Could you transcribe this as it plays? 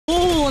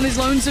on his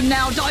lonesome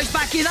now. Dives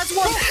back in. That's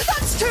one.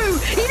 That's two.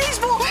 He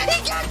needs more.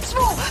 He gets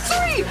more.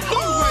 Three.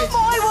 Oh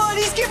my word.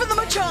 He's given them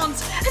a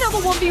chance. Another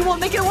 1v1.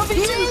 Make it a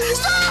 1v2.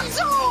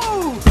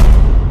 Sanzo!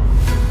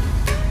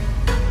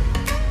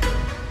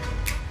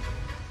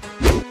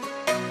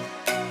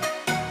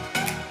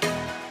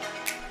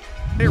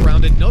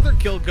 Around another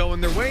kill going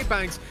their way,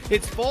 Banks.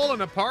 It's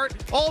fallen apart,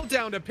 all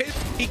down to Pit.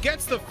 He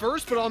gets the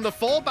first, but on the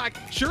fallback,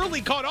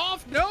 surely cut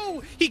off.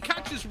 No, he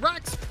catches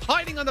Rex,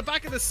 hiding on the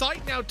back of the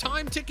site now.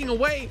 Time ticking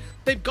away.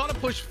 They've got to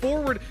push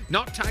forward.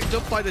 Not tagged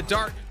up by the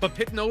dart, but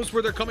Pit knows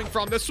where they're coming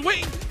from. The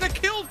swing, the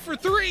kill for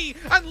 3,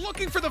 and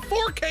looking for the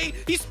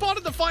 4K. He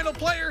spotted the final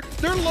player.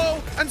 They're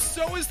low, and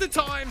so is the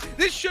time.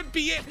 This should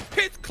be it.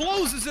 Pit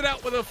closes it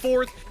out with a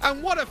 4th,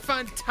 and what a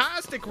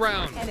fantastic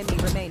round. Enemy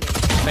remaining.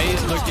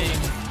 FaZe looking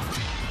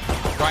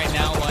right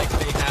now like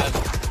they have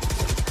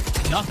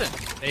nothing.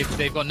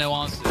 They've got no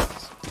answers.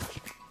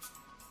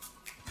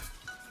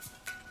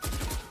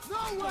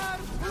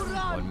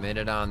 1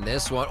 minute on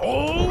this one.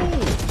 Oh!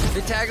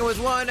 The tagging was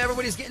 1.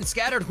 Everybody's getting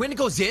scattered. Hwin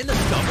goes in. The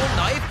double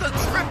knife, the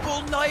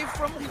triple knife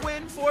from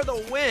Hwin for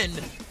the win.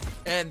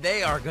 And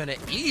they are going to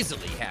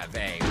easily have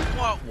A.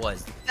 What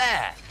was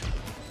that?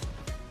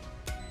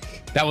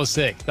 That was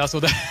sick. That's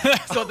what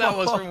that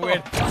was from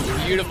Hwin.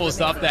 Beautiful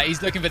stuff there.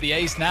 He's looking for the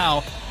ace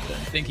now. I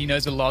think he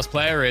knows where the last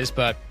player is,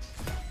 but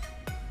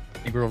I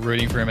think we're all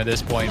rooting for him at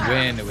this point.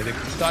 Hwin with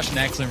such an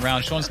excellent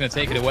round. Sean's going to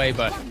take it away,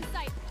 but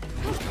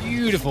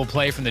beautiful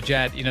play from the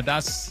Jet. You know,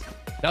 that's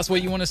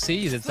what you want to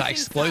see. Is it's that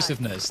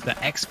explosiveness, the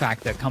X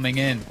factor coming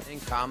in.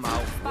 And calm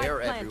out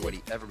where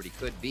everybody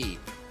could be.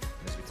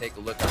 As we take a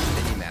look on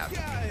the mini-map,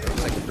 it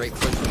looks like a great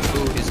push for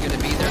Food is going to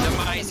be their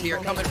demise here,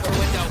 coming for a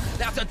window.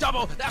 That's a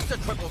double, that's a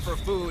triple for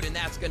Food, and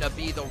that's going to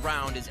be the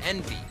round as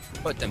Envy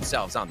put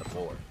themselves on the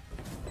board.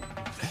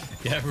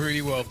 Yeah,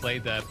 really well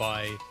played there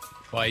by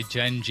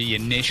Gen G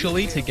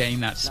initially to gain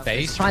that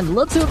space. Trying a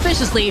little too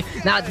viciously.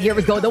 Now here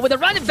we go though with a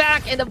running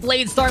back, and the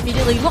Blade Star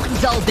immediately looking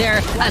out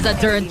there as a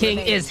Durn King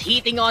is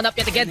heating on up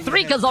yet again.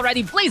 3 kills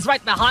already. Blaze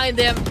right behind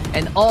him,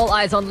 and all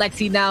eyes on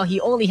Lexi now.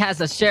 He only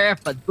has a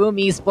Sheriff, but Boom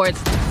Esports,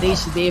 they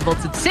should be able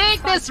to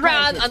take this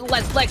round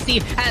unless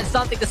Lexi has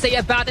something to say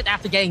about it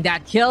after getting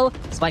that kill.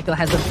 Spike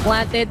has been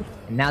planted,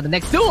 and now the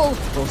next duel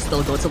will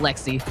still go to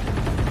Lexi.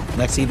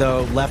 Lexi,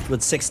 though, left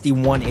with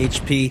 61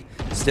 HP.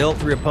 Still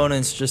 3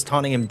 opponents just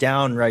taunting him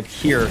down right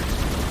here.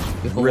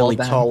 Really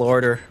tall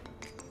order.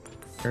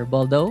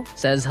 Herbal, though,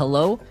 says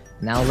hello.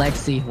 Now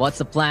Lexi, what's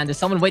the plan? There's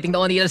someone waiting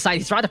on the other side.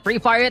 He's trying to free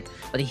fire it,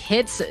 but he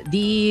hits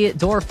the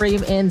door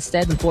frame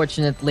instead,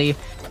 unfortunately.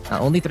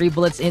 Only 3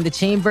 bullets in the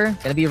chamber.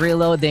 Gonna be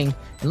reloading.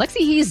 And Lexi,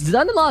 he's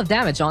done a lot of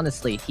damage,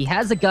 honestly. He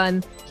has a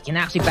gun. He can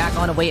actually back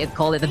on away and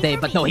call it a day.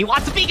 But no, he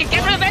wants to peek and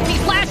get rid of Envy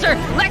Slasher.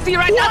 Lexi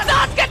right now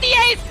does get the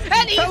ace.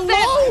 And he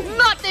says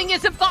nothing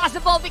is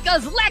impossible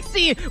because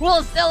Lexi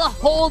will still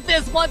hold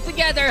this one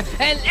together.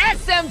 And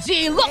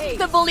SMG looks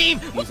to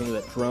believe. Using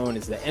the drone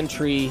is the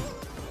entry.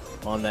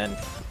 And then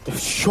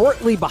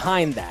shortly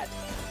behind that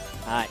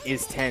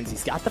is Tens.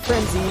 He's got the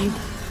frenzy.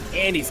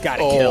 And he's got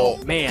a kill.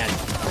 Man.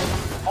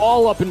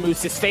 All up in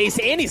Moose's face,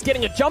 and he's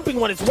getting a jumping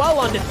one as well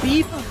on the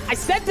beat. I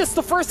said this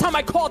the first time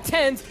I called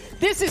Tens.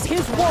 This is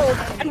his world,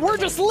 and we're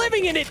just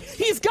living in it.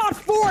 He's got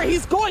 4.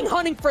 He's going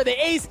hunting for the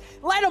ace.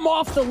 Let him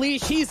off the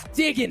leash. He's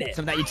digging it.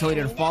 Some of that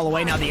utility to fall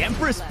away. Now the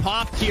Empress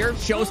popped here.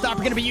 Showstopper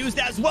going to be used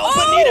as well.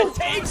 Bonita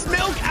takes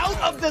Milk out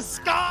of the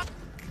sky.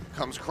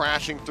 Comes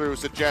crashing through,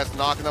 Suggest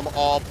knocking them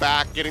all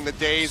back, getting the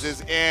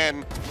dazes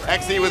in.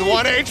 XE with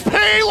 1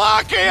 HP.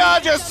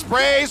 Lakia just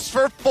sprays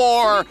for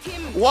 4.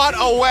 What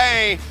a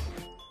way.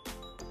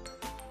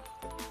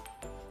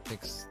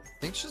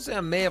 I think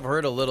Shazam may have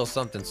heard a little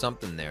something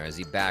there as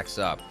he backs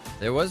up.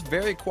 There was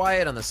very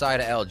quiet on the side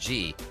of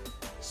LG.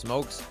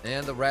 Smokes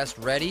and the rest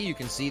ready. You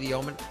can see the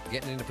Omen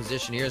getting into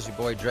position here as your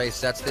boy Dre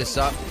sets this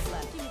up.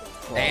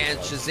 And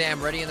Shazam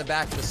ready in the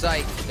back of the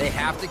site. They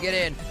have to get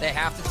in. They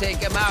have to take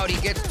him out.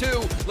 He gets 2,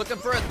 looking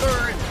for a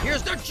 3rd.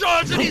 Here's the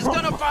judge, and he's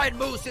gonna find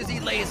Moose as he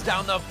lays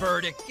down the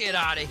verdict. Get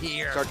out of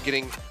here. Start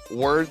getting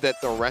word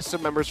that the rest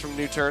of members from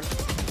New Turn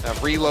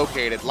have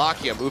relocated.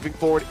 Lakia moving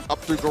forward up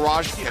through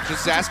garage, catches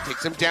Zest,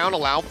 takes him down.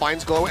 Allow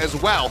finds Glow as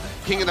well.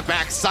 King in the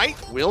back site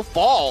will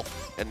fall.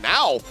 And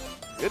now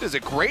it is a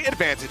great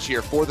advantage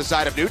here for the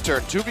side of New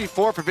Turn.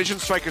 2v4 for Vision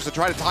Strikers to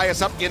try to tie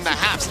us up in the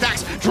half.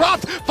 Stacks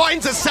dropped,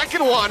 finds a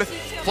second one.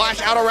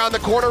 Flash out around the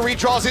corner,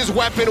 redraws his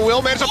weapon.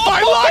 Will manage to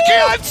find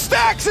Lakia, and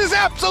Stacks is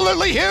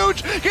absolutely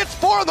huge. Gets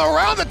 4 on the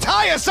round to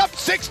tie us up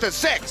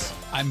 6-6.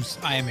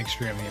 I am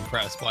extremely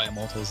impressed by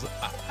Immortals.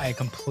 I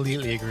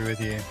completely agree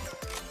with you.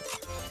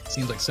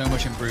 Seems like so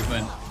much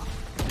improvement.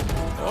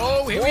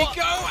 Oh, here we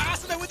go.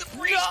 Asuna with the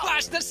free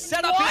splash. The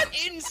setup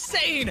is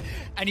insane.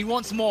 And he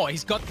wants more.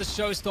 He's got the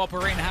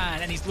showstopper in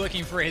hand, and he's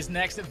looking for his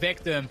next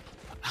victim.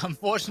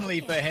 Unfortunately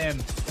for him,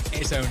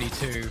 it's only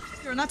 2.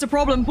 And that's a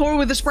problem. Poor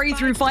with the spray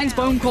through finds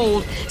Bone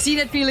Cold.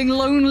 CNET feeling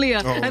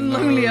lonelier and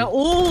lonelier.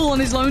 All on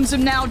his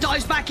lonesome now.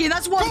 Dives back in.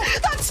 That's 1.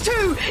 That's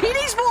 2. He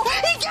needs more.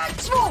 He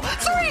gets more.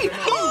 3.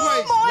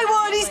 Oh my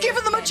word. He's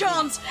given them a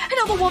chance.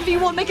 Another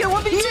 1v1. Make it a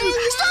 1v2.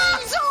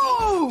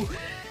 Sanzo!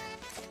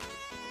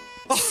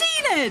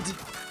 scared.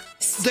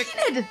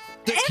 Scared.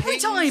 The Every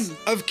kings time.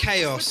 of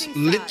chaos.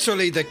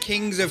 Literally the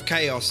kings of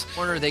chaos.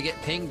 Corner, they get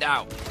pinged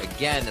out.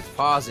 Again, it's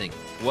pausing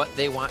what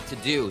they want to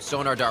do.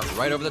 Sonar Dart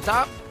right over the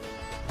top.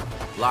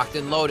 Locked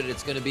and loaded.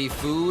 It's going to be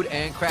Food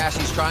and Crash.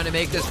 He's trying to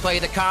make this play.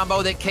 The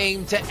combo that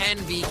came to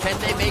Envy. Can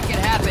they make it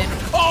happen?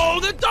 Oh,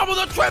 the double,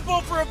 the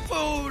triple for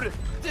Food.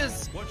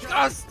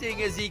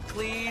 Disgusting as he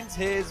cleans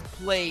his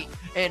plate.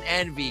 And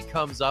Envy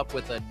comes up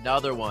with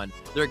another one.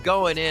 They're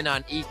going in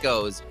on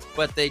ecos,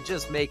 but they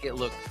just make it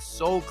look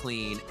so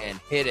clean and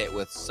hit it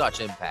with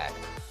such impact.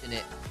 And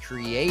it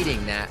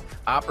creating that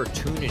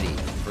opportunity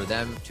for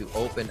them to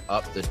open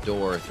up the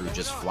door through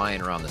just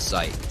flying around the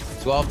site.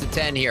 12 to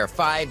 10 here,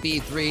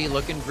 5v3,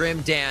 looking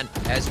grim, Dan,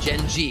 as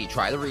Gen G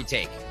try the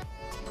retake.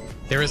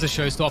 There is a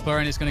showstopper,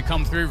 and it's going to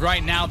come through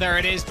right now. There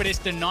it is, but it's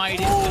denied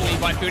instantly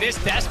by Food.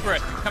 It's desperate.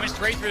 Coming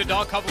straight through the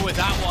dark cover with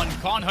that one.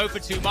 Can't hope for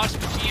too much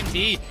for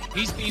GMD.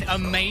 He's been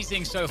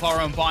amazing so far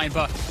on Vine,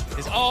 but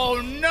it's...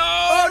 Oh, no!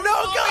 Oh,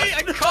 no, God!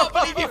 I can't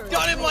believe you've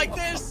done him like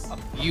this!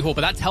 U-Haul,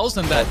 but that tells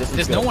them that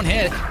there's no one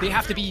here. They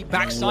have to be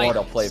backside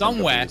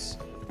somewhere.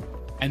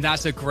 And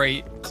that's a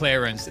great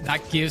clearance.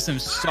 That gives them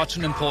such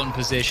an important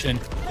position.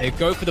 They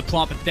go for the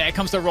plant, but there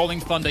comes the Rolling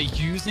Thunder,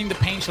 using the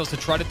paint shells to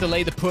try to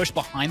delay the push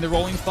behind the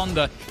Rolling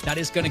Thunder. That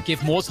is going to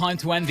give more time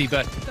to Envy,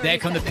 but there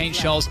come the paint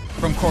shells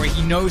from Corey.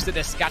 He knows that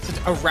they're scattered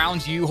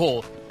around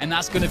U-Haul, and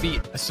that's going to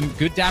be some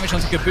good damage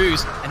onto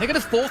Caboose. And they're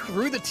going to fall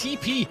through the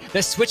TP.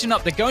 They're switching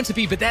up. They're going to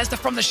be, but there's the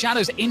From the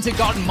Shadows into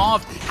Garden.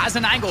 Marv has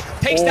an angle,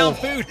 takes down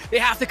Food. They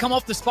have to come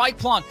off the spike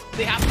plant.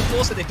 They have to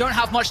force it. They don't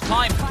have much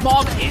time.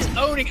 Marv is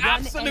owning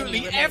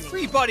absolutely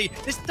everybody.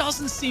 This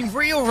doesn't seem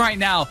real right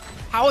now.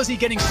 How is he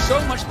getting so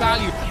much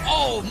value?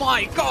 Oh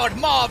my God,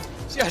 Marv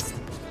just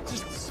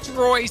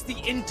destroys the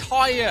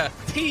entire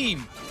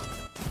team.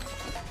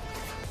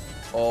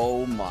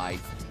 Oh my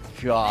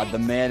God, the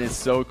man is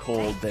so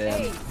cold,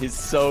 Dan. He's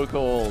so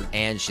cold.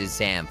 And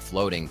Shazam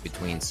floating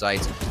between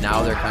sites.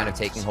 Now they're kind of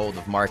taking hold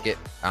of market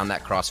on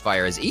that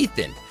crossfire as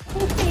Ethan.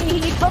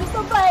 Here comes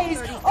the blaze.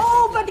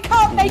 Oh, but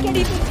can't make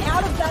anything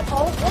out of that.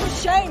 Oh, what a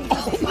shame.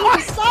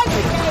 It's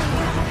Cyber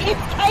Game. It's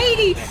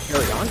Katie.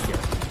 Carry on here.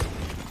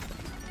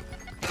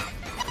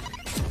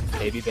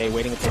 Baby Bay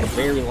waiting until the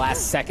very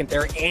last second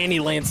there, and he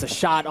lands a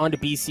shot onto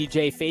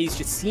BCJ. FaZe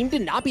just seemed to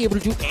not be able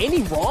to do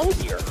any wrong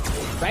here.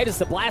 Right as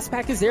the blast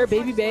pack is there,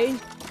 Baby Bay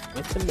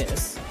with the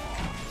miss.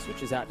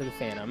 Switches out to the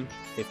Phantom.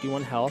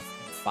 51 health,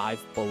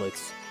 5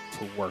 bullets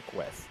to work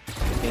with. The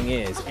thing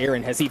is,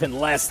 Aaron has even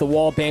less. The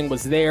wall bang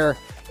was there.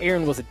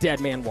 Aaron was a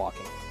dead man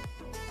walking.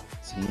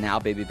 So now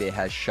Baby Bay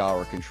has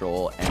shower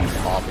control and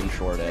popping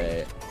short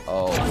A.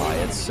 Oh my,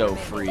 it's so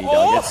free,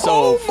 Doug. It's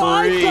so free.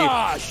 Oh my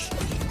gosh!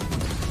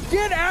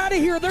 Get out of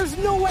here! There's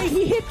no way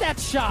he hit that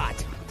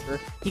shot!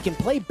 He can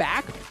play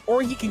back,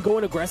 or he can go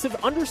in aggressive,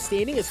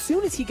 understanding as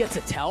soon as he gets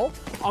a tell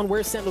on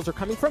where Sentinels are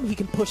coming from, he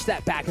can push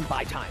that back and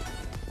buy time.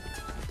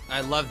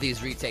 I love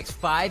these retakes.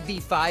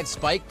 5v5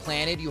 spike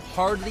planted. You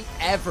hardly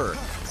ever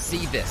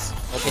see this.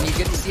 And you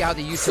get to see how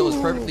the util is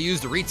perfectly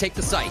used to retake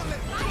the site.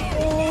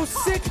 Oh,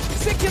 Sick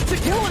gets a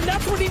kill, and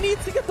that's what he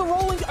needs to get the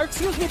rolling, or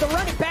excuse me, the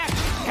running back.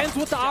 Hens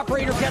with the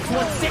operator gets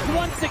one. Sick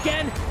once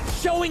again,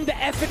 showing the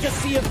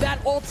efficacy of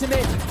that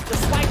ultimate. The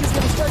spike is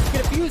going to start to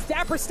get abused.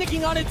 Dapper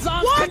sticking on its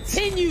arms,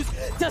 continues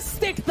to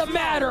stick the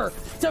matter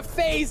to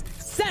FaZe.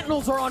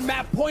 Sentinels are on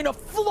map point, a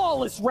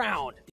flawless round.